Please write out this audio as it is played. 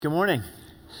Good morning.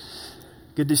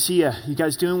 Good to see you. You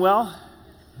guys doing well?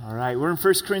 All right. We're in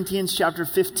 1 Corinthians chapter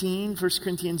 15. 1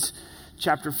 Corinthians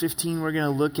chapter 15. We're going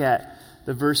to look at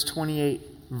the first 28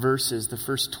 verses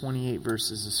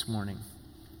this morning.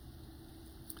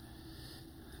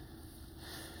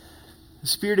 The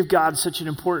Spirit of God is such an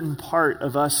important part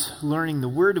of us learning the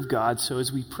Word of God. So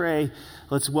as we pray,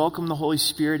 let's welcome the Holy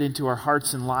Spirit into our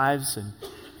hearts and lives and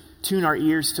tune our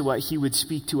ears to what He would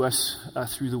speak to us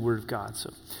through the Word of God.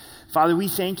 So, Father, we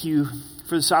thank you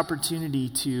for this opportunity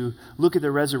to look at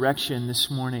the resurrection this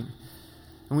morning.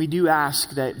 And we do ask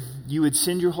that you would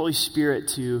send your Holy Spirit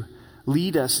to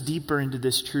lead us deeper into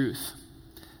this truth,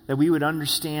 that we would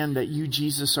understand that you,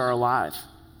 Jesus, are alive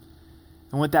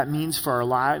and what that means for our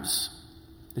lives,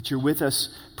 that you're with us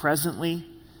presently,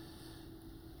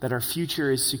 that our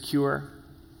future is secure.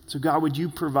 So God, would you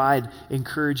provide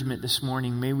encouragement this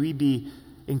morning? May we be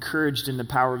encouraged in the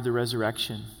power of the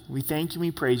resurrection. We thank you and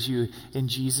we praise you in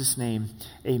Jesus' name.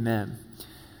 Amen.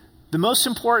 The most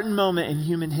important moment in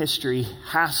human history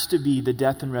has to be the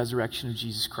death and resurrection of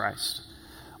Jesus Christ.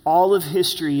 All of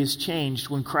history is changed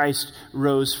when Christ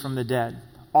rose from the dead.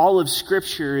 All of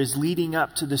Scripture is leading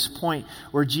up to this point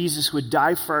where Jesus would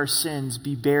die for our sins,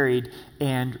 be buried,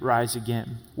 and rise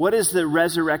again. What does the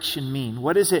resurrection mean?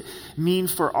 What does it mean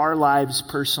for our lives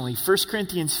personally? 1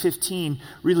 Corinthians 15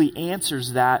 really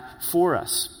answers that for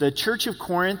us. The church of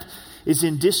Corinth is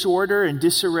in disorder and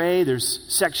disarray. There's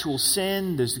sexual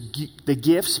sin. There's the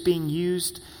gifts being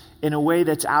used in a way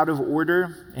that's out of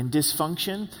order and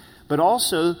dysfunction. But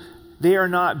also, they are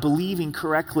not believing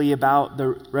correctly about the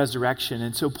resurrection.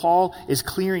 And so Paul is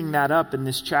clearing that up in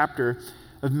this chapter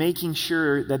of making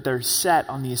sure that they're set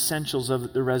on the essentials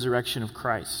of the resurrection of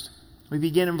Christ. We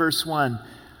begin in verse 1.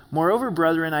 Moreover,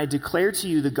 brethren, I declare to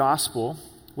you the gospel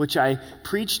which I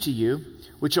preached to you,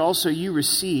 which also you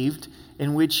received,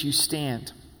 in which you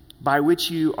stand, by which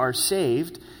you are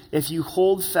saved, if you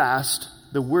hold fast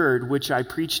the word which I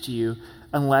preached to you,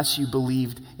 unless you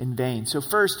believed in vain. So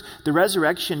first, the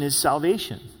resurrection is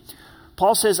salvation.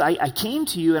 Paul says, I came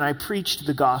to you and I preached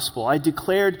the gospel. I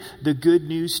declared the good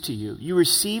news to you. You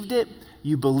received it,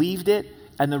 you believed it,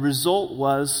 and the result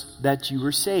was that you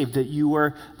were saved, that you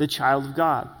were the child of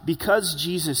God. Because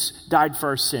Jesus died for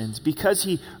our sins, because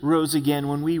he rose again,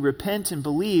 when we repent and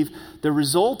believe, the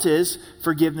result is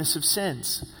forgiveness of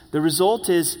sins. The result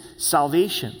is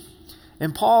salvation.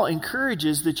 And Paul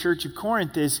encourages the church of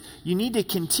Corinth is you need to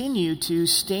continue to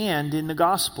stand in the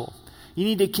gospel. You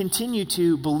need to continue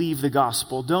to believe the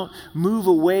gospel. Don't move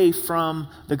away from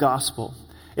the gospel.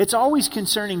 It's always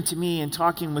concerning to me in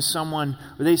talking with someone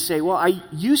where they say, well, I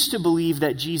used to believe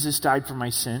that Jesus died for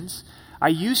my sins. I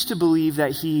used to believe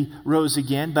that he rose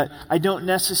again, but I don't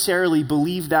necessarily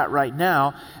believe that right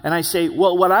now. And I say,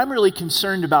 well, what I'm really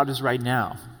concerned about is right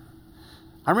now.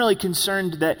 I'm really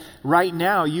concerned that right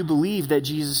now you believe that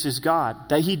Jesus is God,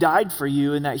 that he died for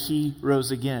you and that he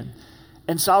rose again.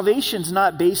 And salvation's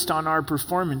not based on our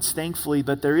performance, thankfully,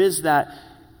 but there is that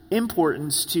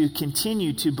importance to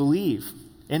continue to believe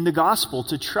in the gospel,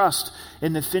 to trust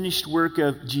in the finished work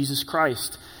of Jesus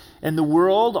Christ. And the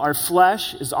world, our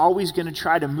flesh, is always going to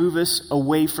try to move us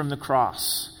away from the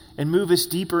cross and move us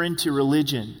deeper into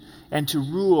religion and to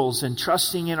rules and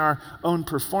trusting in our own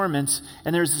performance.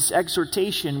 And there's this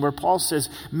exhortation where Paul says,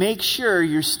 make sure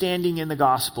you're standing in the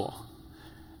gospel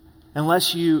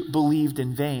unless you believed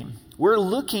in vain. We're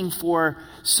looking for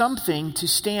something to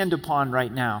stand upon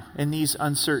right now in these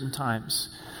uncertain times.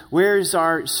 Where's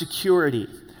our security?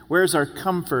 Where's our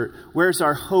comfort? Where's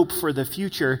our hope for the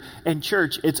future? And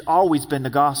church, it's always been the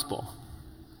gospel.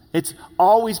 It's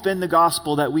always been the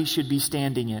gospel that we should be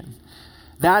standing in.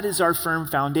 That is our firm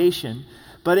foundation.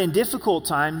 But in difficult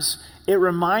times, it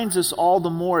reminds us all the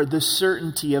more the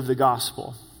certainty of the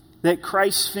gospel. That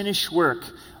Christ's finished work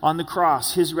on the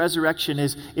cross, his resurrection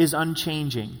is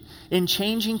unchanging. In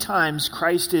changing times,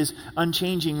 Christ is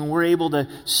unchanging and we're able to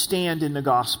stand in the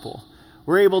gospel.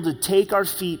 We're able to take our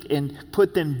feet and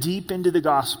put them deep into the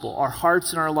gospel, our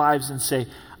hearts and our lives, and say,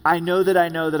 I know that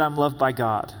I'm loved by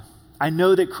God. I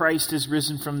know that Christ is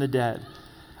risen from the dead.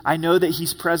 I know that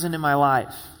he's present in my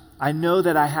life. I know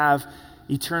that I have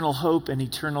eternal hope and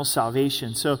eternal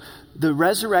salvation. So the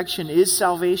resurrection is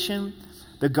salvation.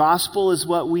 The gospel is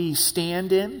what we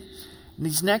stand in. In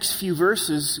these next few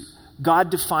verses, God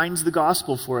defines the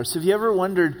gospel for us. Have you ever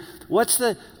wondered, what's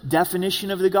the definition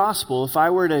of the gospel? If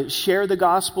I were to share the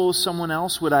gospel with someone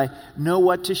else, would I know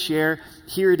what to share?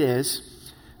 Here it is.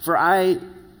 For I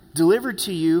delivered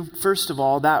to you, first of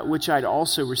all, that which I'd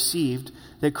also received,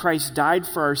 that Christ died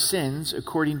for our sins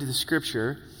according to the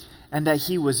Scripture, and that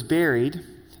he was buried,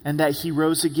 and that he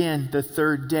rose again the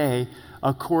third day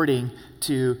according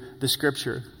to the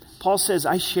Scripture. Paul says,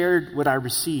 I shared what I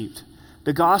received.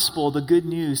 The gospel, the good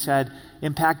news, had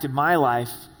impacted my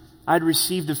life. I'd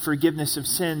received the forgiveness of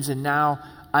sins, and now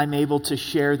I'm able to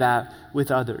share that with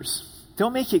others.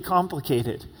 Don't make it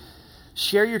complicated.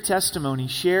 Share your testimony.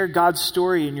 Share God's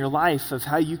story in your life of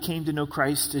how you came to know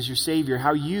Christ as your Savior,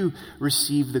 how you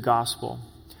received the gospel.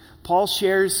 Paul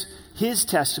shares his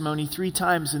testimony 3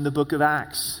 times in the book of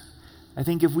Acts. I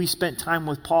think if we spent time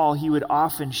with Paul, he would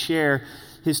often share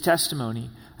his testimony.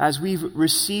 As we've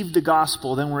received the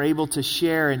gospel, then we're able to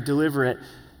share and deliver it.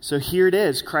 So here it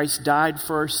is. Christ died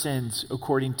for our sins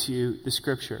according to the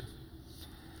Scripture.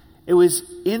 It was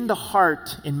in the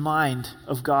heart and mind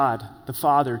of God, the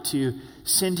Father, to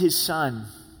send his Son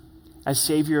as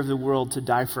Savior of the world to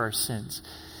die for our sins.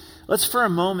 Let's for a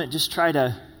moment just try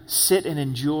to sit and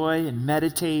enjoy and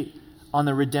meditate on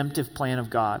the redemptive plan of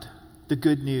God, the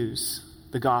good news,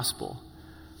 the gospel.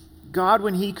 God,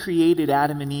 when he created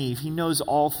Adam and Eve, he knows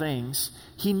all things.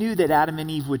 He knew that Adam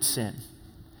and Eve would sin.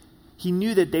 He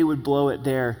knew that they would blow it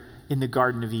there in the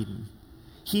Garden of Eden.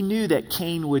 He knew that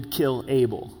Cain would kill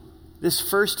Abel. This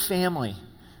first family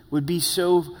would be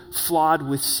so flawed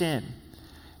with sin.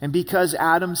 And because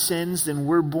Adam sins, then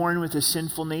we're born with a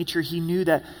sinful nature, he knew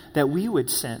that we would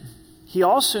sin. He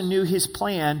also knew his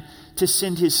plan to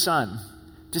send his Son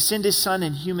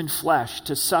in human flesh,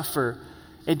 to suffer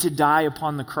and to die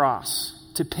upon the cross,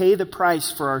 to pay the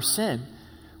price for our sin,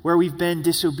 where we've been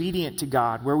disobedient to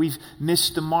God, where we've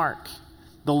missed the mark.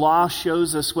 The law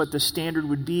shows us what the standard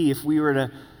would be if we were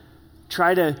to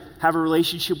try to have a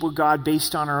relationship with God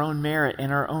based on our own merit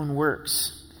and our own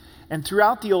works. And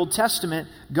throughout the Old Testament,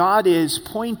 God is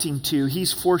pointing to,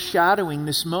 he's foreshadowing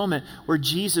this moment where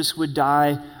Jesus would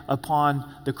die upon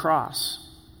the cross.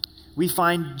 We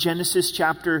find Genesis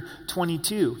chapter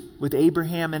 22 with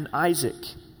Abraham and Isaac.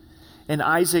 And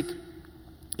Isaac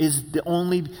is the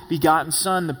only begotten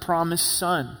son, the promised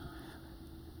son.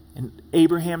 And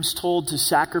Abraham's told to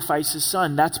sacrifice his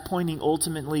son. That's pointing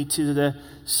ultimately to the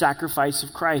sacrifice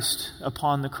of Christ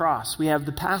upon the cross. We have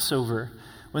the Passover,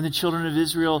 when the children of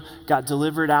Israel got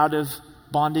delivered out of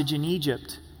bondage in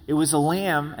Egypt. It was a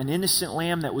lamb, an innocent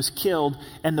lamb that was killed,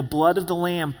 and the blood of the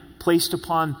lamb placed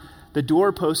upon the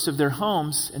doorposts of their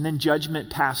homes, and then judgment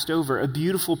passed over. A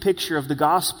beautiful picture of the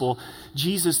gospel,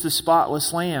 Jesus the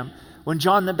spotless lamb. When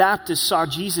John the Baptist saw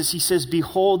Jesus, he says,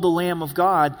 "Behold the Lamb of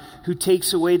God who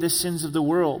takes away the sins of the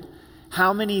world."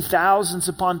 How many thousands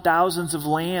upon thousands of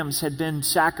lambs had been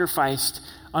sacrificed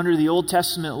under the Old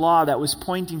Testament law that was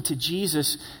pointing to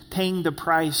Jesus paying the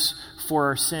price for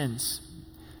our sins?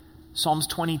 Psalms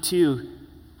 22,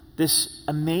 this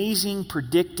amazing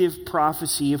predictive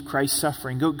prophecy of Christ's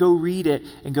suffering. Go read it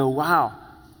and go, wow.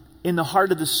 In the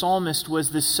heart of the psalmist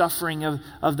was the suffering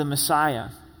of the Messiah.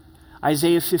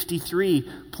 Isaiah 53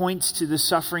 points to the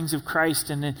sufferings of Christ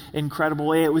in an incredible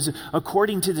way. It was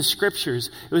according to the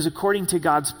Scriptures. It was according to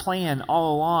God's plan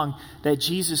all along that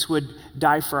Jesus would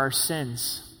die for our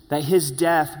sins, that his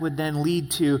death would then lead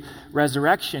to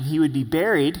resurrection. He would be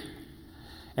buried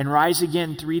and rise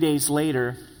again 3 days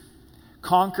later,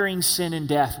 conquering sin and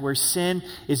death, where sin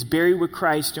is buried with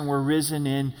Christ and we're risen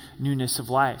in newness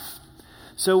of life.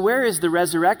 So where is the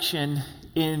resurrection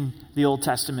in the Old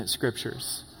Testament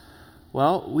Scriptures?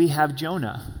 Well, we have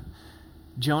Jonah.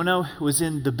 Jonah was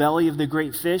in the belly of the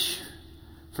great fish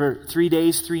for 3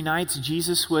 days, 3 nights.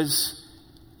 Jesus was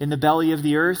in the belly of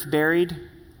the earth, buried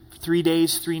 3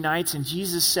 days, 3 nights. And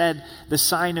Jesus said the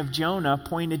sign of Jonah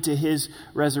pointed to his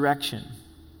resurrection.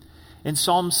 In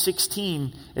Psalm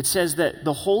 16, it says that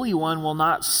the Holy One will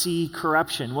not see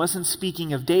corruption. It wasn't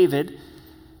speaking of David.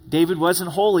 David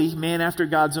wasn't holy, man after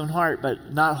God's own heart,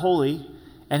 but not holy.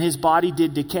 And his body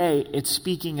did decay. It's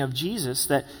speaking of Jesus,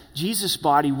 that Jesus'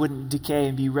 body wouldn't decay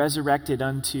and be resurrected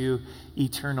unto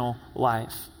eternal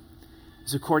life.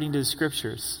 It's according to the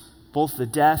Scriptures, both the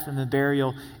death and the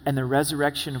burial and the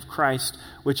resurrection of Christ,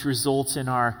 which results in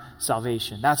our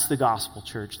salvation. That's the gospel,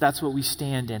 church. That's what we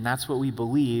stand in. That's what we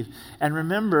believe. And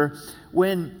remember,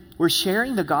 when we're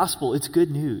sharing the gospel, it's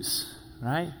good news,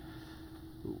 right?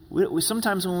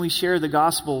 Sometimes when we share the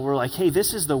gospel, we're like, hey,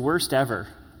 this is the worst ever.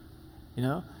 You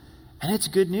know, and it's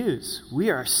good news.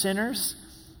 We are sinners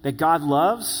that God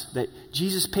loves, that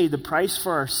Jesus paid the price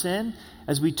for our sin.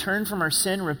 As we turn from our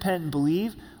sin, repent, and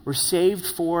believe, we're saved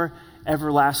for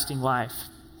everlasting life.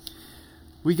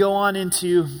 We go on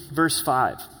into verse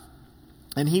 5.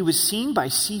 And he was seen by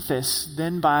Cephas,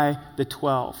 then by the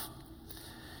 12.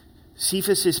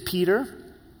 Cephas is Peter.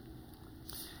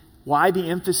 Why the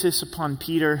emphasis upon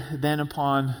Peter, then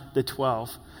upon the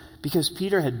 12? Because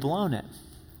Peter had blown it.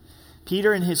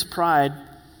 Peter in his pride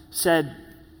said,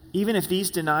 even if these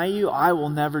deny you, I will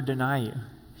never deny you.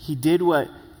 He did what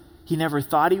he never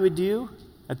thought he would do.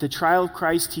 At the trial of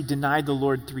Christ, he denied the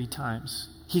Lord 3 times.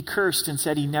 He cursed and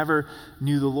said he never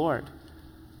knew the Lord.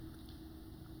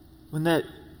 When the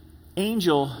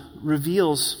angel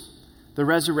reveals the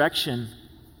resurrection,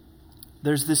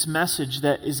 there's this message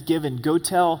that is given. Go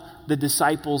tell the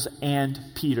disciples and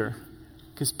Peter.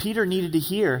 Because Peter needed to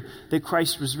hear that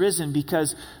Christ was risen,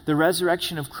 because the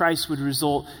resurrection of Christ would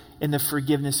result in the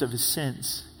forgiveness of his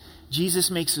sins.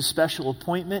 Jesus makes a special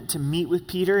appointment to meet with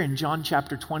Peter in John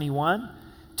chapter 21,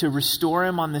 to restore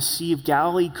him on the Sea of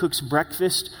Galilee, cooks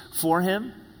breakfast for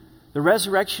him. The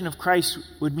resurrection of Christ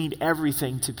would mean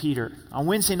everything to Peter. On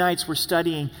Wednesday nights, we're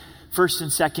studying 1st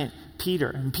and 2nd Peter.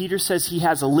 And Peter says he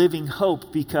has a living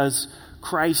hope because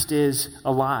Christ is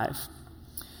alive.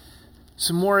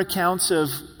 Some more accounts of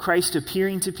Christ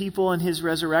appearing to people in his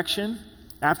resurrection.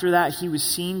 After that, he was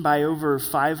seen by over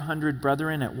 500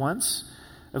 brethren at once,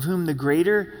 of whom the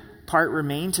greater part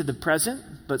remain to the present,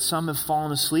 but some have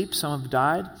fallen asleep, some have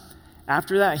died.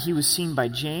 After that, he was seen by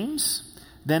James,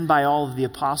 then by all of the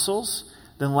apostles.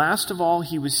 Then last of all,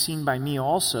 he was seen by me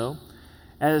also,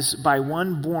 as by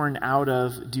one born out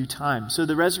of due time. So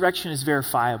the resurrection is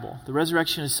verifiable. The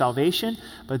resurrection is salvation,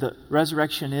 but the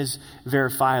resurrection is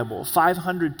verifiable.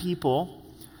 500 people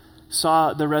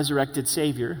saw the resurrected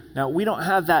Savior. Now, we don't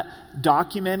have that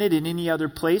documented in any other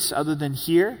place other than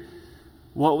here.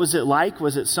 What was it like?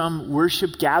 Was it some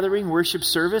worship gathering, worship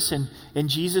service, and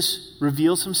Jesus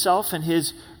reveals himself in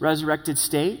his resurrected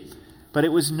state? But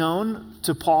it was known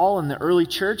to Paul and the early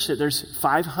church that there's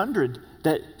 500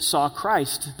 that saw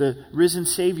Christ, the risen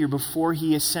Savior, before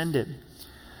he ascended.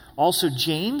 Also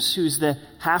James, who's the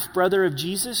half-brother of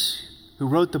Jesus, who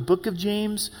wrote the book of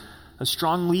James, a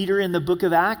strong leader in the book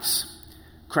of Acts.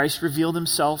 Christ revealed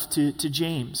himself to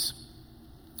James.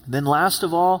 Then last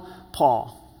of all,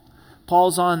 Paul.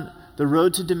 Paul's on the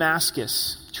road to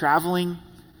Damascus, traveling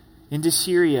into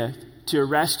Syria to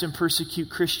arrest and persecute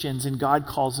Christians, and God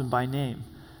calls him by name.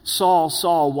 Saul,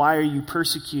 Saul, why are you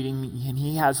persecuting me? And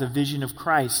he has a vision of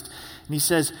Christ. And he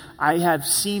says, I have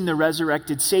seen the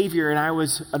resurrected Savior, and I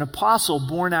was an apostle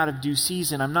born out of due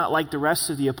season. I'm not like the rest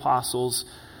of the apostles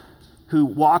who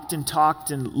walked and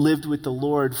talked and lived with the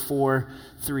Lord for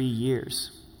 3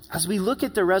 years. As we look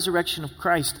at the resurrection of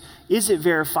Christ, is it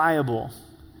verifiable?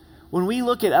 When we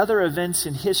look at other events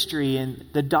in history and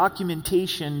the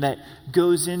documentation that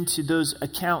goes into those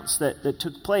accounts that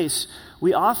took place,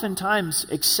 we oftentimes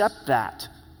accept that.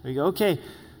 We go, okay,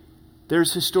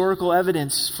 there's historical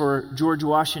evidence for George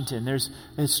Washington. There's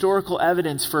historical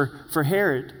evidence for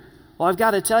Herod. Well, I've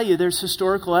got to tell you, there's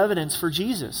historical evidence for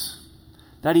Jesus,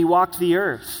 that he walked the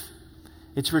earth.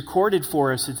 It's recorded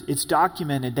for us. It's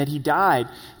documented that he died,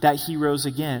 that he rose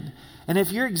again. And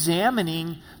if you're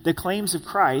examining the claims of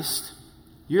Christ,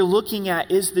 you're looking at,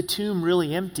 is the tomb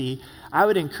really empty? I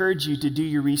would encourage you to do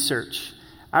your research.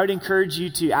 I would encourage you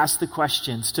to ask the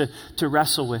questions, to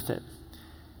wrestle with it.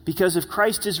 Because if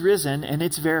Christ is risen and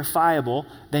it's verifiable,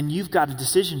 then you've got a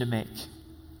decision to make.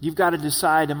 You've got to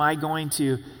decide, am I going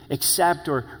to accept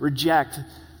or reject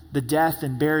the death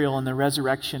and burial and the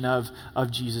resurrection of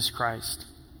Jesus Christ?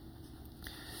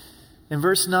 In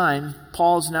verse 9,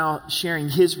 Paul's now sharing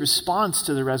his response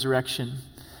to the resurrection.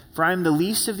 For I am the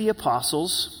least of the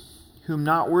apostles, whom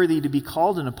not worthy to be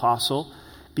called an apostle,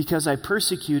 because I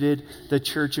persecuted the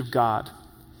church of God.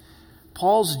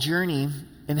 Paul's journey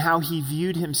and how he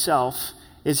viewed himself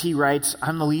is he writes,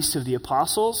 I'm the least of the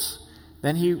apostles.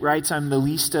 Then he writes, I'm the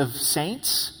least of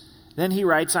saints. Then he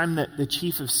writes, I'm the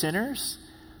chief of sinners.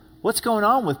 What's going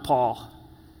on with Paul?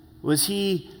 Was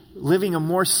he living a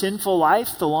more sinful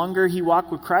life the longer he walked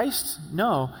with Christ?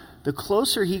 No. The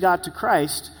closer he got to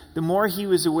Christ, the more he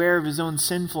was aware of his own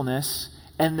sinfulness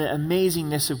and the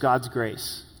amazingness of God's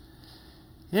grace.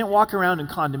 He didn't walk around in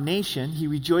condemnation. He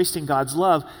rejoiced in God's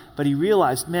love, but he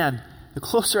realized, man, the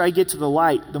closer I get to the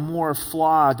light, the more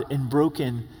flawed and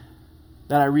broken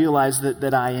that I realize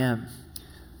that I am.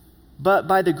 But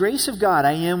by the grace of God,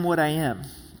 I am what I am,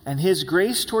 and his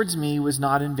grace towards me was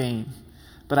not in vain.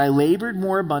 But I labored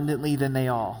more abundantly than they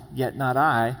all, yet not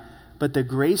I, but the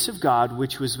grace of God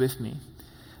which was with me.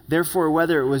 Therefore,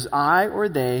 whether it was I or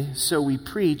they, so we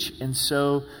preach, and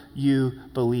so you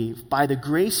believe. By the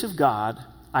grace of God,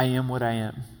 I am what I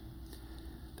am.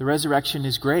 The resurrection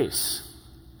is grace.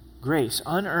 Grace,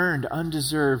 unearned,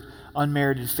 undeserved,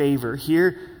 unmerited favor.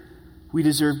 Here, we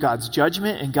deserve God's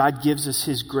judgment, and God gives us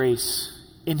his grace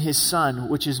in his Son,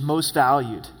 which is most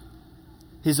valued,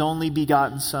 his only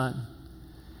begotten Son.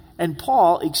 And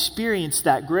Paul experienced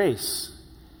that grace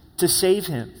to save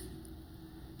him.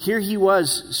 Here he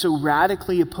was so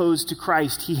radically opposed to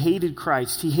Christ. He hated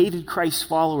Christ. He hated Christ's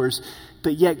followers.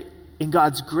 But yet, in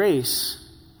God's grace,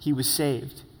 he was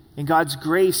saved. In God's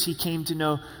grace, he came to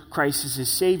know Christ as his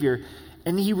Savior.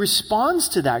 And he responds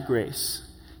to that grace.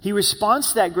 He responds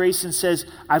to that grace and says,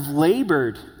 I've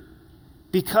labored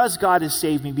because God has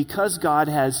saved me, because God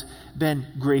has been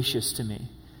gracious to me.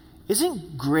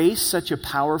 Isn't grace such a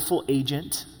powerful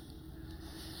agent?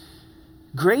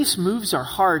 Grace moves our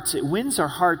hearts. It wins our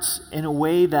hearts in a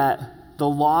way that the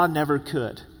law never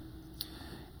could.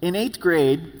 In 8th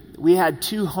grade, we had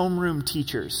 2 homeroom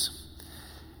teachers.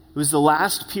 It was the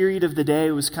last period of the day.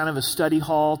 It was kind of a study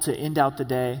hall to end out the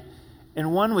day.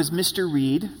 And one was Mr.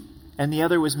 Reed, and the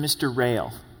other was Mr.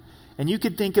 Rail. And you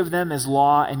could think of them as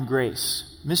law and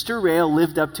grace. Mr. Rail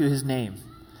lived up to his name.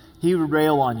 He would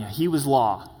rail on you. He was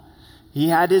law. He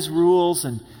had his rules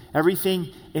and everything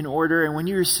in order. And when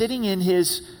you were sitting in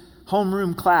his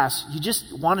homeroom class, you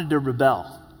just wanted to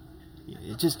rebel.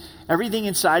 Everything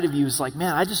inside of you was like,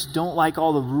 man, I just don't like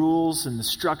all the rules and the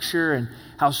structure and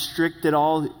how strict it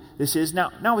all this is.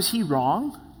 Now, was he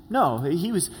wrong? No,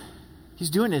 he's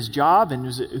doing his job and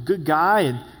was a good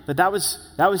guy. But that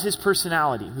was his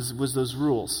personality, was those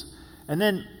rules. And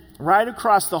then right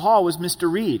across the hall was Mr.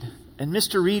 Reed. And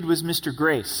Mr. Reed was Mr.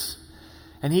 Grace.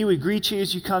 And he would greet you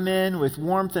as you come in with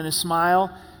warmth and a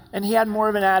smile. And he had more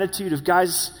of an attitude of,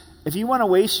 guys, if you want to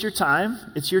waste your time,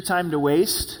 it's your time to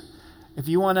waste. If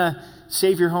you want to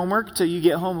save your homework till you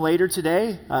get home later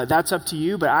today, that's up to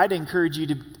you. But I'd encourage you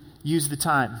to use the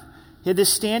time. He had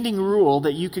this standing rule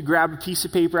that you could grab a piece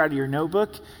of paper out of your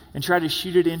notebook and try to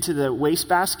shoot it into the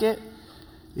wastebasket.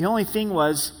 The only thing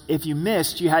was, if you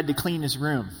missed, you had to clean his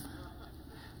room.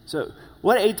 So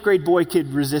what 8th grade boy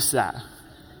could resist that?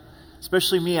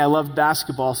 Especially me, I loved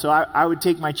basketball, so I would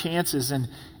take my chances and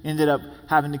ended up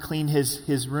having to clean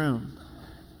his room.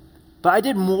 But I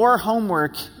did more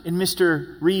homework in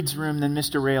Mr. Reed's room than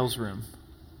Mr. Rail's room.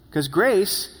 Because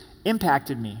grace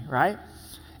impacted me, right?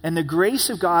 And the grace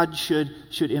of God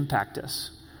should impact us.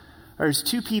 There's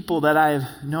 2 people that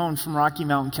I've known from Rocky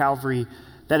Mountain Calvary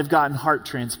that have gotten heart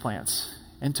transplants.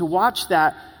 And to watch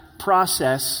that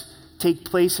process take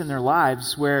place in their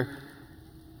lives where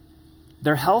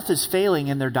their health is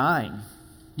failing and they're dying.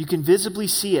 You can visibly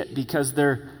see it because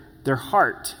their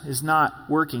heart is not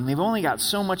working. They've only got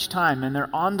so much time and they're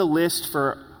on the list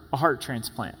for a heart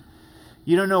transplant.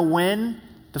 You don't know when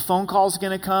the phone call is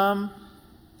going to come,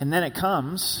 and then it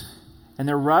comes, and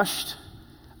they're rushed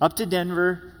up to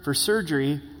Denver for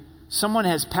surgery. Someone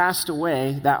has passed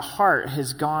away. That heart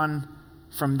has gone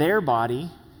from their body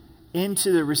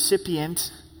into the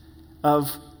recipient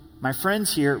of my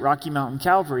friends here at Rocky Mountain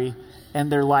Calvary,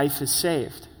 and their life is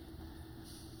saved.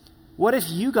 What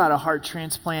if you got a heart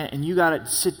transplant and you got to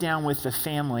sit down with the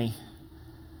family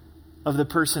of the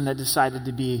person that decided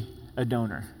to be a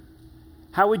donor?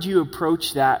 How would you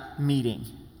approach that meeting?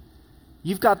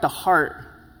 You've got the heart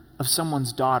of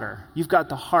someone's daughter. You've got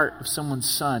the heart of someone's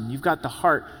son. You've got the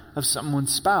heart of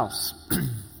someone's spouse.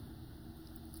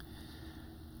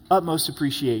 Utmost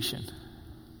appreciation.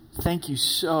 Thank you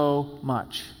so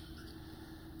much.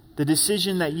 The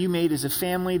decision that you made as a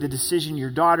family, the decision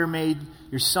your daughter made,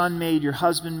 your son made, your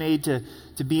husband made to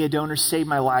be a donor saved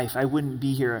my life. I wouldn't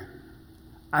be here.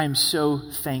 I am so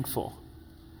thankful.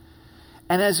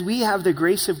 And as we have the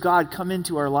grace of God come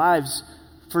into our lives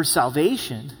for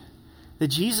salvation, that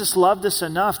Jesus loved us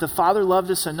enough, the Father loved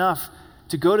us enough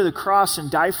to go to the cross and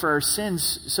die for our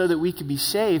sins so that we could be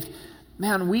saved,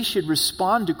 man, we should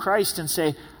respond to Christ and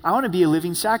say, I want to be a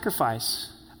living sacrifice.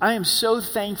 I am so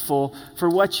thankful for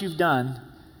what you've done.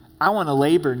 I want to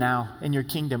labor now in your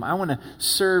kingdom. I want to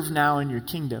serve now in your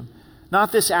kingdom.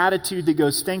 Not this attitude that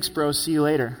goes, thanks, bro, see you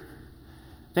later.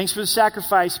 Thanks for the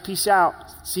sacrifice, peace out,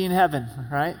 see you in heaven,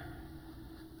 right?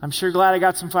 I'm sure glad I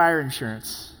got some fire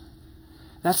insurance.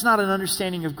 That's not an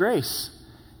understanding of grace.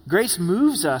 Grace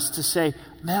moves us to say,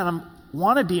 man, I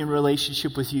want to be in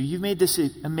relationship with you. You've made this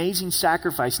amazing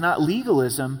sacrifice, not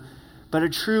legalism, but a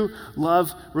true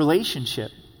love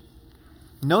relationship.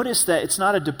 Notice that it's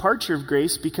not a departure of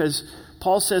grace because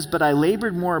Paul says, but I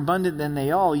labored more abundant than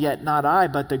they all, yet not I,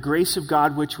 but the grace of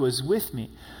God which was with me.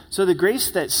 So the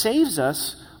grace that saves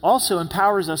us also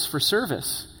empowers us for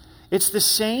service. It's the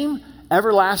same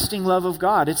everlasting love of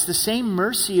God. It's the same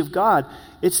mercy of God.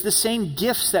 It's the same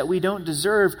gifts that we don't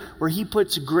deserve, where he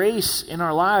puts grace in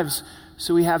our lives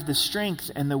so we have the strength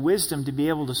and the wisdom to be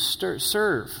able to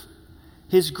serve.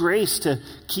 His grace to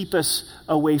keep us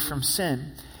away from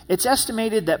sin. It's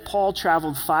estimated that Paul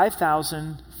traveled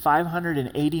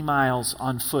 5,580 miles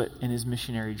on foot in his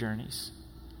missionary journeys.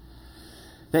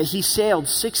 that he sailed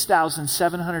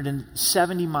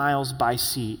 6,770 miles by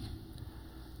sea.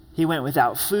 He went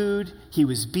without food, he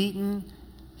was beaten,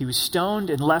 he was stoned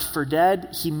and left for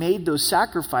dead. He made those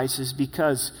sacrifices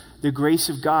because the grace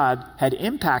of God had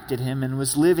impacted him and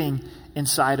was living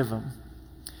inside of him.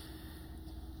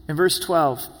 In verse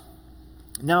 12,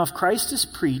 now if Christ is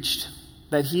preached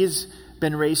that he has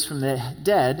been raised from the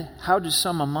dead, how do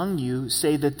some among you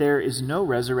say that there is no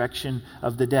resurrection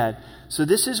of the dead? So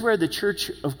this is where the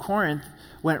church of Corinth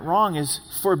went wrong, is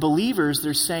for believers,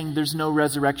 they're saying there's no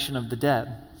resurrection of the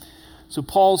dead. So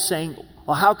Paul's saying,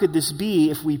 well, how could this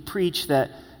be if we preach that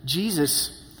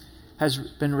Jesus has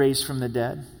been raised from the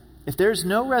dead? If there's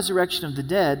no resurrection of the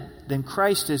dead, then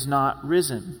Christ is not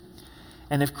risen.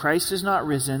 And if Christ is not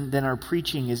risen, then our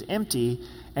preaching is empty,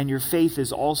 and your faith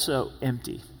is also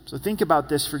empty. So think about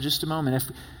this for just a moment.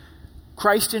 If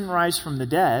Christ didn't rise from the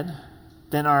dead,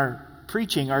 then our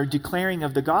preaching, our declaring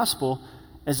of the gospel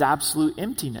is absolute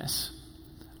emptiness.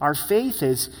 Our faith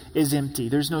is empty.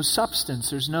 There's no substance.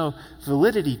 There's no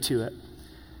validity to it.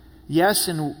 Yes,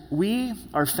 and we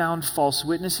are found false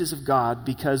witnesses of God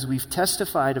because we've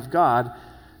testified of God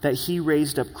that he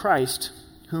raised up Christ,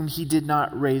 whom he did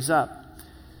not raise up.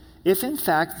 If in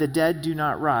fact the dead do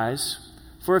not rise,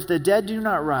 for if the dead do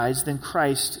not rise, then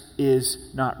Christ is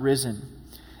not risen.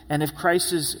 And if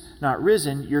Christ is not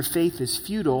risen, your faith is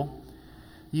futile.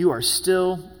 You are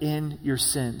still in your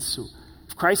sins. So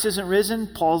if Christ isn't risen,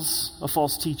 Paul's a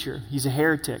false teacher. He's a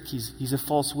heretic. He's a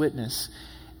false witness.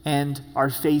 And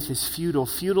our faith is futile.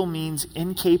 Futile means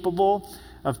incapable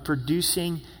of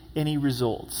producing any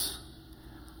results.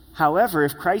 However,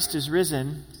 if Christ is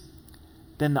risen,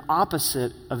 then the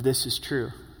opposite of this is true.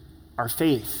 Our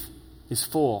faith is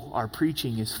full. Our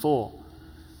preaching is full.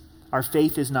 Our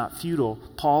faith is not futile.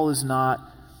 Paul is not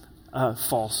a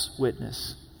false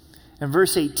witness. In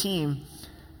verse 18,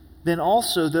 then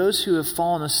also those who have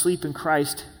fallen asleep in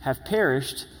Christ have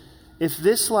perished. If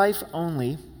this life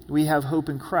only we have hope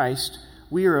in Christ,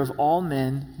 we are of all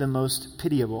men the most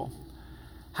pitiable.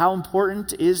 How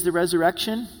important is the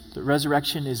resurrection? The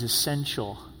resurrection is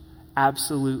essential.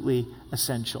 Absolutely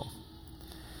essential.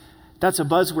 That's a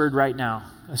buzzword right now.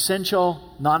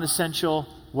 Essential, non-essential,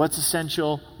 what's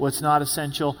essential, what's not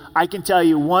essential. I can tell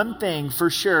you one thing for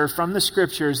sure from the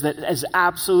scriptures that is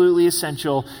absolutely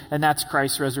essential, and that's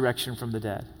Christ's resurrection from the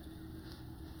dead.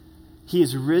 He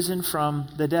is risen from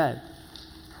the dead.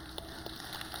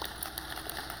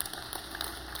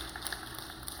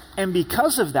 And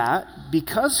because of that,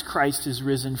 because Christ is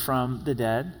risen from the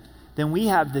dead, then we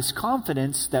have this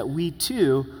confidence that we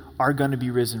too are going to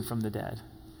be risen from the dead.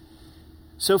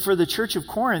 So for the church of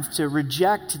Corinth to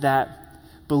reject that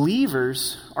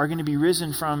believers are going to be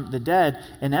risen from the dead,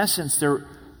 in essence, they're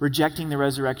rejecting the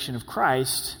resurrection of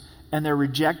Christ, and they're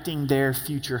rejecting their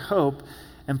future hope.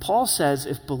 And Paul says,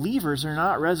 if believers are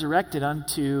not resurrected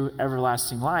unto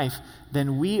everlasting life,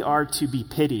 then we are to be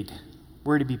pitied.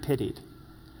 We're to be pitied.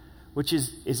 Which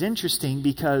is interesting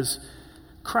because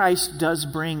Christ does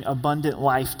bring abundant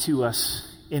life to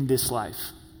us in this life.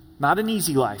 Not an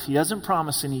easy life. He doesn't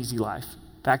promise an easy life.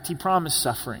 In fact, he promised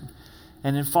suffering.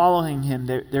 And in following him,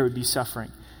 there would be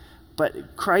suffering.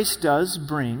 But Christ does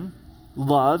bring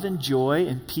love and joy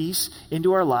and peace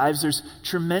into our lives. There's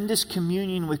tremendous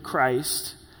communion with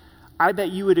Christ. I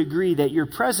bet you would agree that your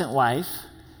present life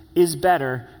is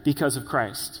better because of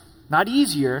Christ. Not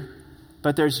easier,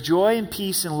 but there's joy and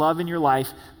peace and love in your life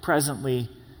presently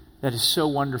that is so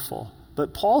wonderful.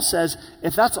 But Paul says,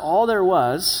 if that's all there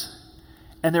was,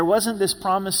 and there wasn't this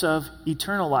promise of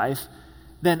eternal life,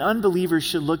 then unbelievers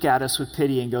should look at us with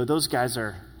pity and go, those guys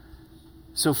are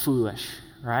so foolish,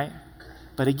 right?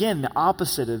 But again, the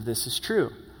opposite of this is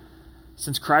true.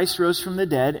 Since Christ rose from the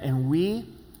dead, and we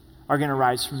are going to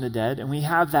rise from the dead, and we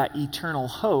have that eternal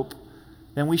hope,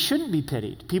 then we shouldn't be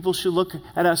pitied. People should look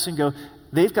at us and go,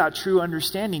 they've got true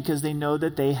understanding because they know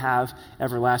that they have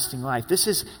everlasting life. This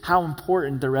is how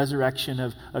important the resurrection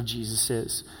of Jesus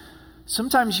is.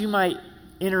 Sometimes you might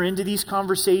enter into these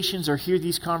conversations or hear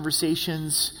these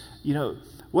conversations,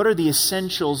 what are the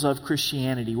essentials of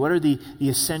Christianity? What are the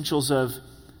essentials of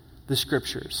the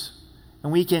scriptures?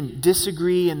 And we can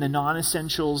disagree in the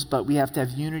non-essentials, but we have to have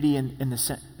unity in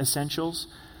the essentials.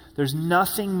 There's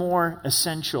nothing more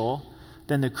essential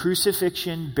than the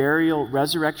crucifixion, burial,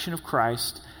 resurrection of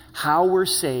Christ, how we're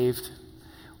saved.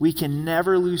 We can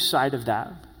never lose sight of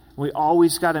that. We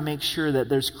always got to make sure that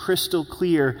there's crystal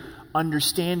clear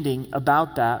understanding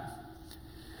about that.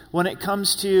 When it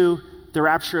comes to the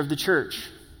rapture of the church,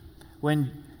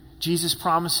 when Jesus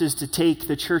promises to take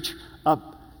the church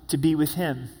up to be with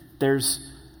him,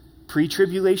 there's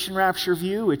pre-tribulation rapture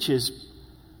view, which is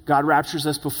God raptures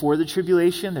us before the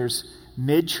tribulation. There's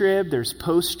mid-trib, there's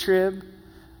post-trib.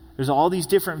 There's all these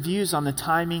different views on the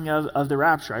timing of the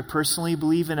rapture. I personally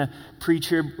believe in a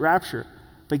pre-trib rapture.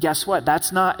 But guess what?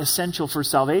 That's not essential for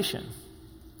salvation.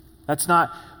 That's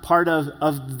not part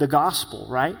of the gospel,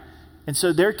 right? And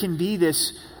so there can be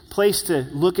this place to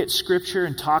look at Scripture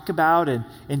and talk about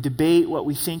and debate what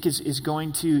we think is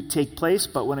going to take place.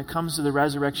 But when it comes to the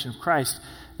resurrection of Christ,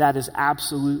 that is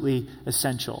absolutely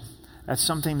essential. That's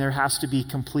something there has to be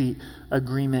complete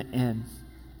agreement in.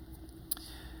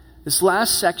 This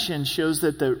last section shows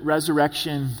that the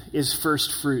resurrection is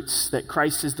first fruits, that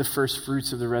Christ is the first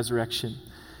fruits of the resurrection.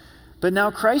 But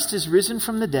now Christ is risen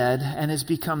from the dead and has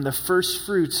become the first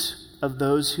fruits of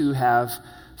those who have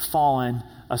fallen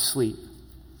asleep.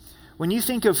 When you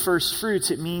think of first fruits,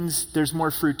 it means there's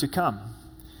more fruit to come.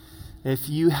 If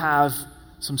you have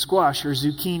some squash or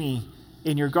zucchini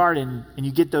in your garden and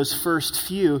you get those first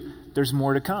few, there's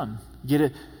more to come. You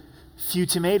get a few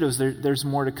tomatoes, there's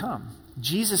more to come.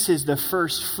 Jesus is the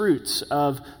first fruits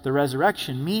of the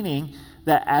resurrection, meaning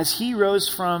that as he rose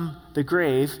from the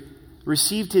grave,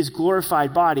 received his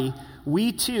glorified body,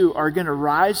 we too are going to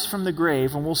rise from the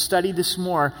grave, and we'll study this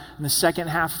more in the second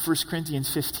half of 1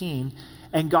 Corinthians 15,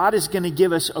 and God is going to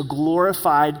give us a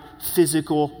glorified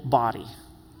physical body.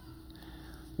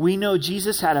 We know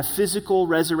Jesus had a physical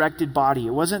resurrected body.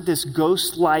 It wasn't this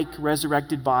ghost-like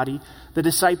resurrected body. The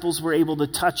disciples were able to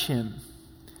touch him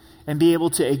and be able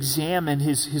to examine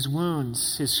his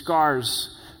wounds, his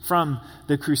scars from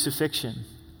the crucifixion.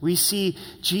 We see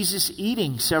Jesus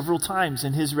eating several times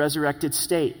in his resurrected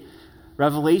state.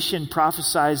 Revelation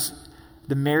prophesies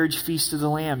the marriage feast of the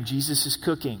Lamb. Jesus is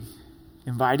cooking,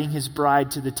 inviting his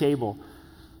bride to the table.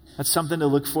 That's something to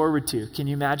look forward to. Can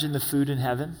you imagine the food in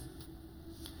heaven?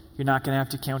 You're not going to have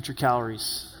to count your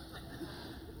calories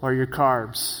or your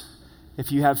carbs.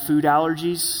 If you have food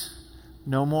allergies,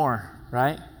 no more,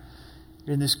 right?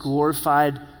 You're in this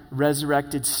glorified,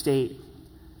 resurrected state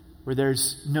where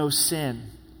there's no sin.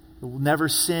 We'll never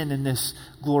sin in this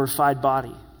glorified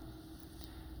body.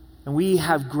 And we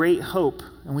have great hope,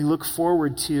 and we look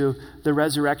forward to the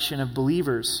resurrection of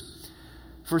believers.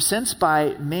 For since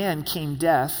by man came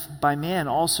death, by man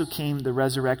also came the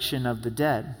resurrection of the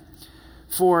dead.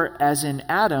 For as in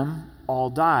Adam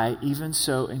all die, even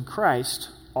so in Christ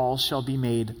all shall be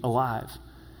made alive.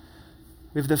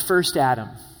 We have the first Adam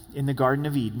in the Garden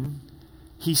of Eden.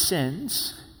 He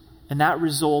sins, and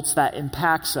that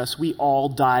impacts us. We all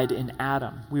died in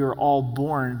Adam. We were all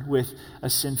born with a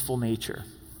sinful nature.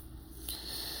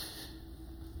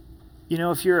 You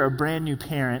know, if you're a brand new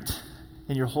parent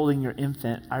and you're holding your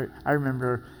infant, I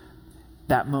remember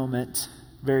that moment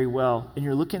very well. And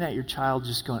you're looking at your child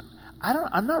just going,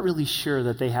 I'm not really sure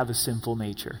that they have a sinful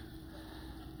nature.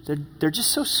 They're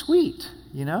just so sweet,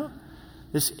 you know?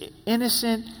 This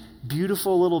innocent,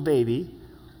 beautiful little baby.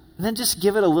 And then just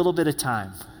give it a little bit of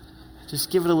time.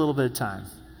 Just give it a little bit of time.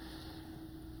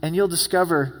 And you'll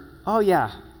discover, oh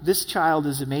yeah, this child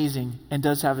is amazing and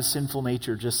does have a sinful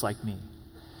nature just like me.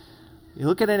 You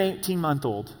look at an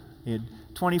 18-month-old,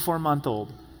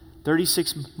 24-month-old,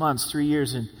 36 months, 3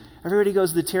 years, and everybody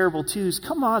goes the terrible twos.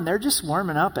 Come on, they're just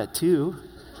warming up at 2.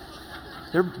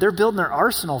 They're building their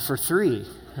arsenal for 3,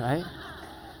 right?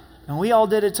 And we all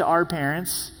did it to our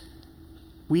parents.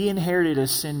 We inherited a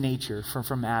sin nature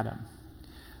from Adam.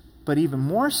 But even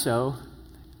more so,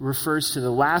 refers to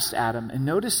the last Adam. And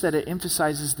notice that it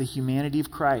emphasizes the humanity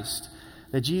of Christ.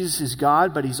 That Jesus is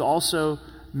God, but he's also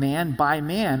man. By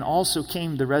man also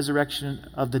came the resurrection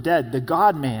of the dead, the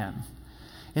God-man.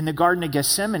 In the Garden of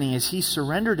Gethsemane, as he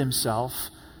surrendered himself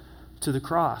to the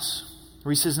cross,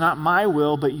 where he says, not my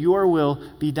will, but your will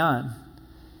be done.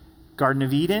 Garden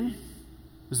of Eden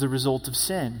was the result of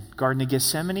sin. Garden of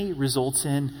Gethsemane results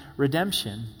in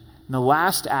redemption. And the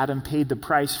last Adam paid the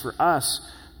price for us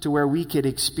to where we could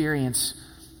experience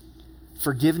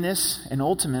forgiveness and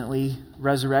ultimately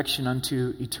resurrection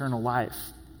unto eternal life,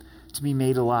 to be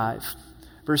made alive.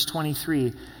 Verse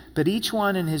 23, but each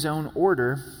one in his own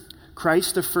order,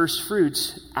 Christ the first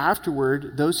fruits,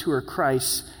 afterward those who are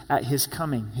Christ's at his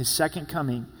coming, his second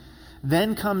coming.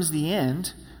 Then comes the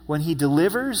end when he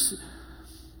delivers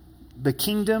the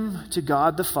kingdom to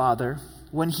God the Father,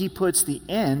 when he puts the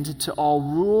end to all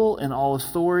rule and all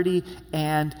authority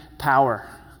and power.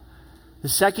 The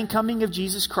second coming of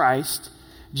Jesus Christ,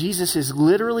 Jesus is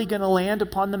literally going to land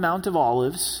upon the Mount of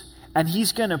Olives, and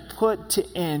he's going to put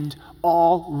to end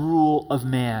all rule of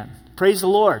man. Praise the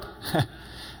Lord.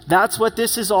 That's what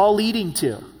this is all leading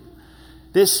to.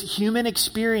 This human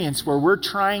experience where we're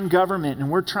trying government and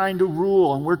we're trying to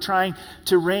rule and we're trying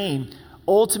to reign.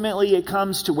 ultimately it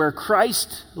comes to where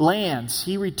Christ lands.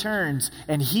 He returns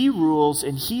and he rules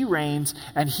and he reigns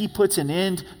and he puts an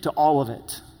end to all of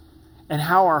it. And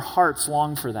how our hearts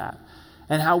long for that.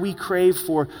 And how we crave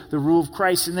for the rule of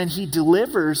Christ. And then he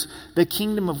delivers the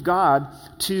kingdom of God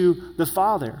to the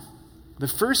Father. The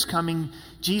first coming,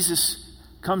 Jesus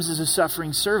comes as a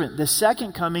suffering servant. The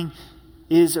second coming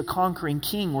is a conquering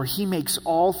king where he makes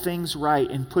all things right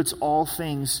and puts all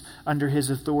things under his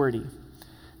authority.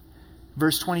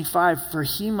 Verse 25, for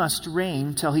he must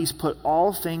reign till he's put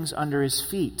all things under his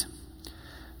feet.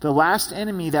 The last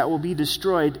enemy that will be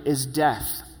destroyed is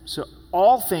death. So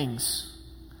all things,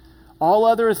 all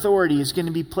other authority is going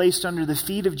to be placed under the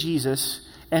feet of Jesus,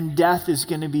 and death is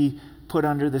going to be put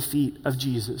under the feet of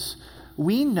Jesus.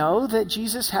 We know that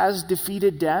Jesus has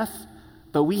defeated death,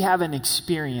 but we haven't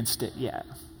experienced it yet.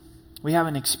 We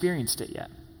haven't experienced it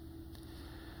yet.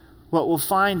 What we'll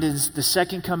find is the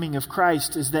second coming of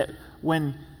Christ is that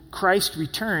when Christ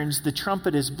returns, the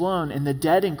trumpet is blown and the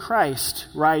dead in Christ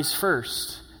rise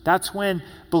first. That's when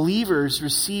believers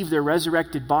receive their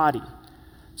resurrected body.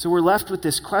 So we're left with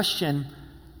this question,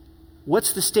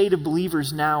 what's the state of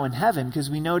believers now in heaven? Because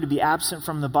we know to be absent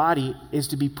from the body is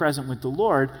to be present with the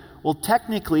Lord. Well,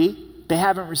 technically, they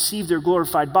haven't received their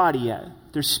glorified body yet.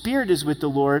 Their spirit is with the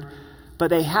Lord, but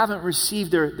they haven't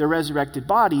received their resurrected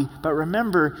body. But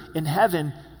remember, in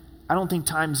heaven, I don't think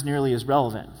time's nearly as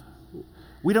relevant.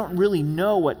 We don't really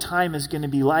know what time is going to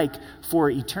be like for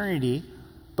eternity,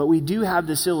 but we do have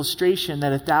this illustration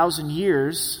that 1,000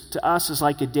 years to us is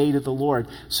like a day to the Lord.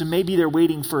 So maybe they're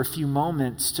waiting for a few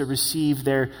moments to receive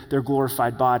their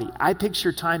glorified body. I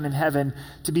picture time in heaven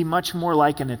to be much more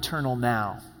like an eternal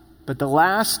now. But the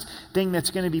last thing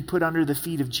that's going to be put under the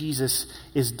feet of Jesus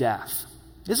is death.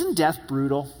 Isn't death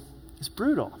brutal? It's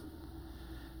brutal.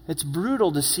 It's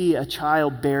brutal to see a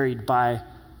child buried by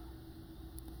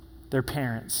their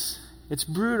parents. It's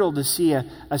brutal to see a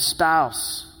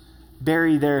spouse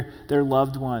bury their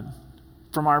loved one,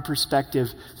 from our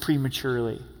perspective,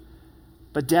 prematurely.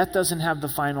 But death doesn't have the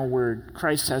final word.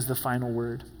 Christ has the final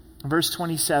word. Verse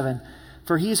 27,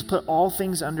 for he has put all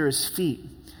things under his feet.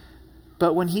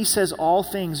 But when he says all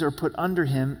things are put under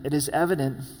him, it is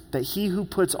evident that he who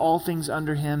puts all things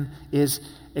under him is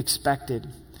expected.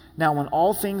 Now, when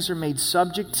all things are made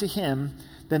subject to him,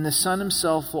 then the Son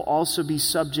himself will also be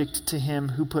subject to him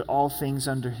who put all things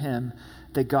under him,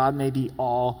 that God may be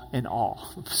all in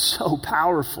all. So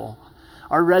powerful.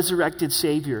 Our resurrected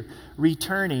Savior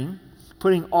returning,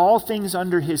 putting all things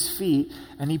under his feet,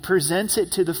 and he presents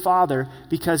it to the Father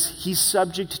because he's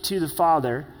subject to the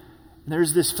Father. And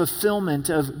there's this fulfillment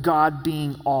of God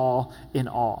being all in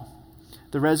all.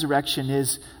 The resurrection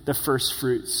is the first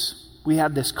fruits. We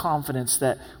have this confidence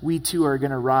that we too are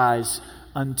going to rise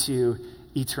unto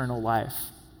eternal life.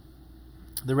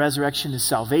 The resurrection is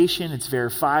salvation, it's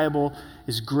verifiable,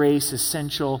 is grace,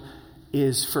 essential,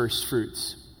 is first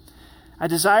fruits. I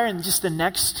desire in just the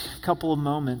next couple of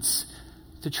moments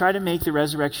to try to make the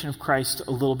resurrection of Christ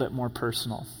a little bit more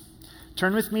personal.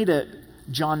 Turn with me to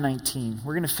John 19.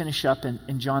 We're going to finish up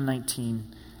in John 19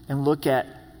 and look at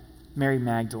Mary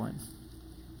Magdalene.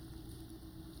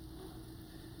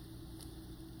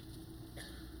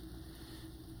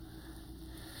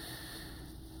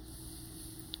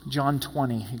 John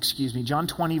 20,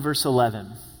 verse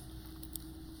 11.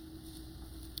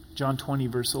 John 20,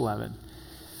 verse 11.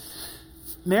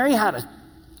 Mary had a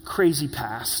crazy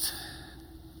past.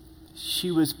 She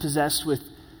was possessed with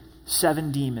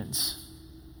 7 demons.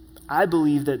 I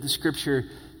believe that the scripture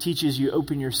teaches you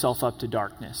open yourself up to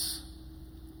darkness.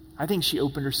 I think she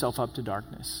opened herself up to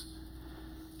darkness.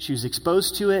 She was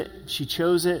exposed to it. She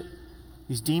chose it.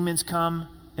 These demons come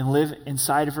and live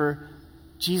inside of her.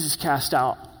 Jesus cast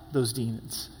out those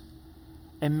demons.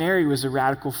 And Mary was a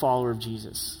radical follower of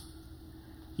Jesus.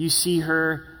 You see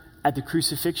her at the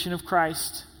crucifixion of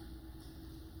Christ.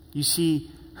 You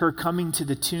see her coming to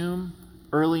the tomb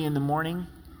early in the morning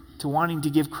to wanting to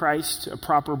give Christ a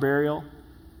proper burial.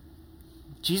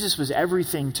 Jesus was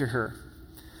everything to her.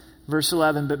 Verse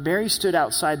 11, but Mary stood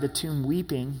outside the tomb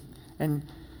weeping, and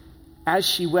as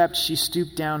she wept, she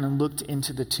stooped down and looked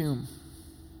into the tomb.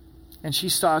 And she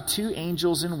saw 2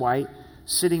 angels in white,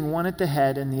 sitting one at the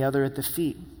head and the other at the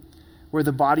feet, where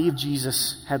the body of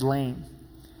Jesus had lain.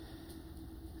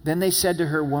 Then they said to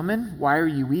her, woman, why are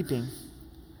you weeping?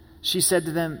 She said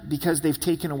to them, because they've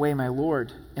taken away my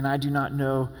Lord, and I do not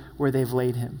know where they've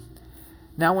laid him.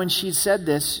 Now when she said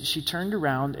this, she turned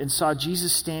around and saw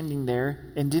Jesus standing there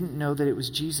and didn't know that it was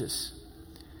Jesus.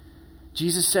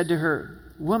 Jesus said to her,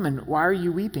 woman, why are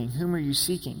you weeping? Whom are you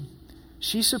seeking?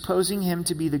 She, supposing him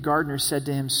to be the gardener, said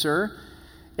to him, sir,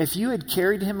 if you had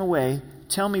carried him away,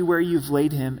 tell me where you've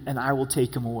laid him, and I will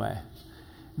take him away.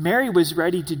 Mary was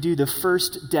ready to do the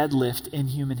first deadlift in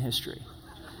human history.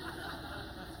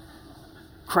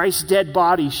 Christ's dead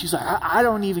body, she's like, I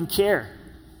don't even care.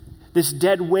 This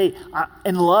dead weight,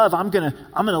 in love, I'm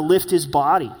gonna lift his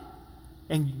body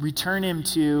and return him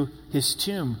to his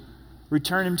tomb,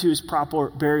 return him to his proper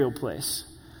burial place.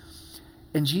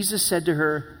 And Jesus said to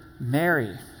her,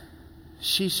 Mary.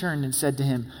 She turned and said to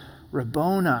him,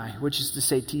 Rabboni, which is to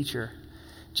say, teacher.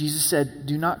 Jesus said,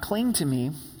 do not cling to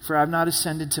me, for I have not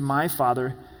ascended to my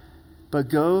Father, but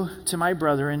go to my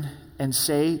brethren and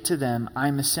say to them, I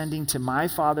am ascending to my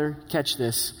Father, catch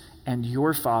this, and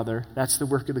your Father, that's the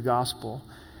work of the gospel,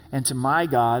 and to my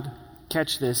God,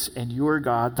 catch this, and your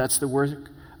God, that's the work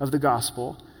of the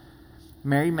gospel.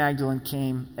 Mary Magdalene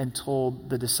came and told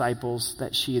the disciples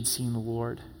that she had seen the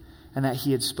Lord and that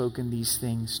he had spoken these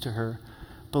things to her.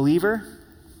 Believer,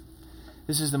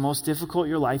 this is the most difficult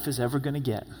your life is ever going to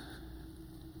get.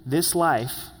 This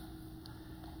life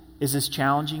is as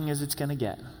challenging as it's going to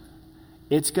get.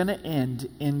 It's going to end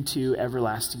into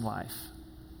everlasting life.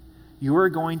 You are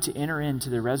going to enter into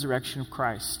the resurrection of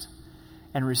Christ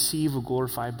and receive a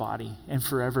glorified body and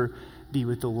forever be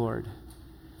with the Lord.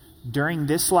 During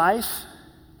this life,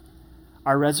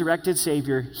 our resurrected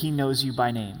Savior, he knows you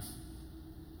by name.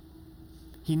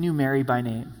 He knew Mary by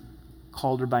name,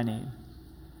 called her by name,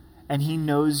 and he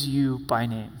knows you by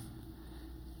name.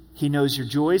 He knows your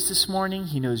joys this morning.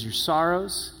 He knows your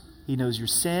sorrows. He knows your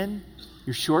sin,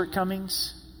 your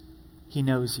shortcomings. He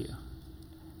knows you,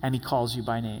 and he calls you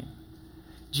by name.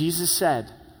 Jesus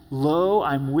said, lo,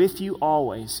 I'm with you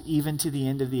always, even to the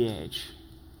end of the age.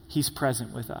 He's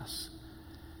present with us.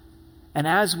 And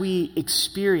as we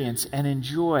experience and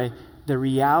enjoy the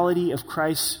reality of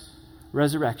Christ's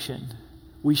resurrection,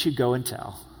 we should go and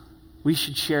tell. We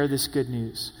should share this good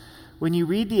news. When you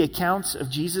read the accounts of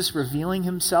Jesus revealing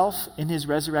himself in his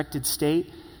resurrected state,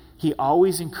 he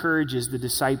always encourages the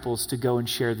disciples to go and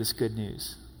share this good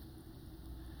news.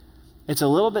 It's a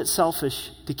little bit selfish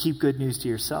to keep good news to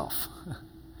yourself.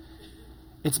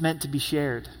 It's meant to be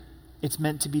shared. It's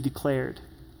meant to be declared.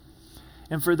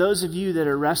 And for those of you that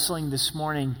are wrestling this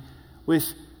morning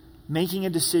with making a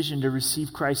decision to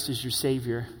receive Christ as your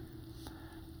Savior,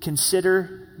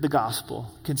 consider the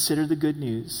gospel. Consider the good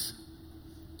news.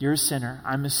 You're a sinner.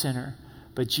 I'm a sinner.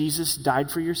 But Jesus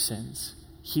died for your sins.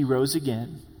 He rose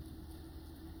again.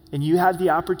 And you have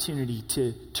the opportunity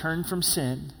to turn from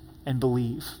sin and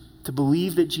believe. To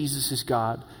believe that Jesus is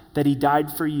God, that he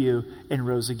died for you and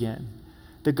rose again.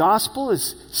 The gospel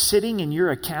is sitting in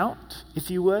your account, if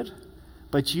you would,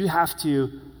 but you have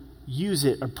to use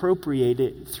it, appropriate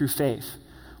it through faith.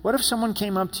 What if someone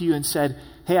came up to you and said,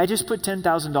 hey, I just put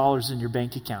 $10,000 in your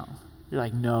bank account? You're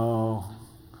like, no,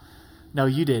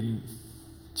 you didn't.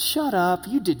 Shut up,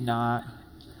 you did not.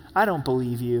 I don't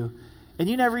believe you. And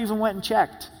you never even went and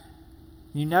checked.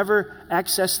 You never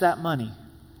accessed that money.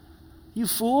 You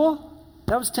fool,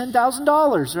 that was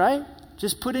 $10,000, right?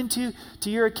 Just put into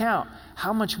your account.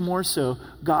 How much more so,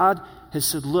 God has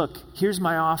said, look, here's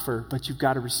my offer, but you've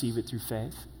got to receive it through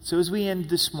faith. So as we end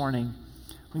this morning,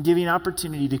 I'm going to give you an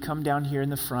opportunity to come down here in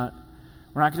the front.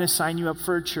 We're not going to sign you up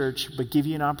for a church, but give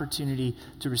you an opportunity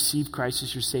to receive Christ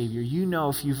as your Savior. You know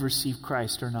if you've received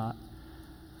Christ or not.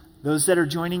 Those that are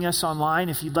joining us online,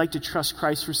 if you'd like to trust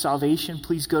Christ for salvation,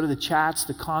 please go to the chats,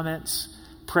 the comments,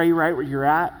 pray right where you're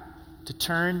at, to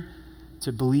turn,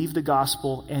 to believe the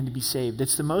gospel, and to be saved.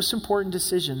 It's the most important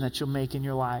decision that you'll make in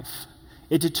your life.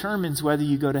 It determines whether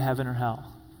you go to heaven or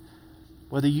hell,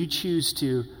 whether you choose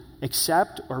to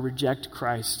accept or reject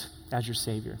Christ as your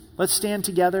Savior. Let's stand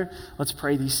together. Let's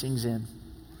pray these things in.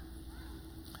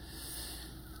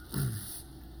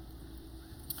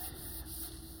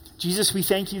 Jesus, we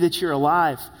thank you that you're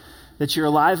alive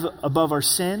above our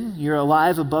sin, you're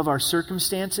alive above our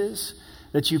circumstances,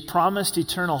 that you promised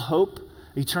eternal hope,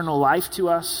 eternal life to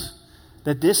us,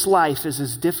 that this life is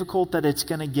as difficult that it's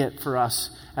going to get for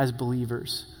us as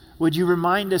believers. Would you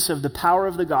remind us of the power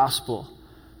of the gospel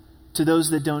to those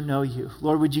that don't know you?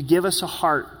 Lord, would you give us a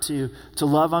heart to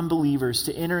love unbelievers,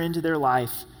 to enter into their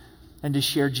life and to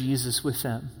share Jesus with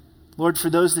them. Lord, for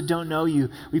those that don't know you,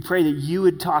 we pray that you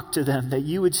would talk to them, that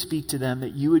you would speak to them,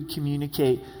 that you would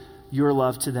communicate your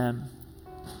love to them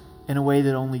in a way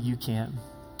that only you can.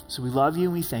 So we love you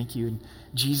and we thank you. In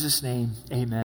Jesus' name, amen.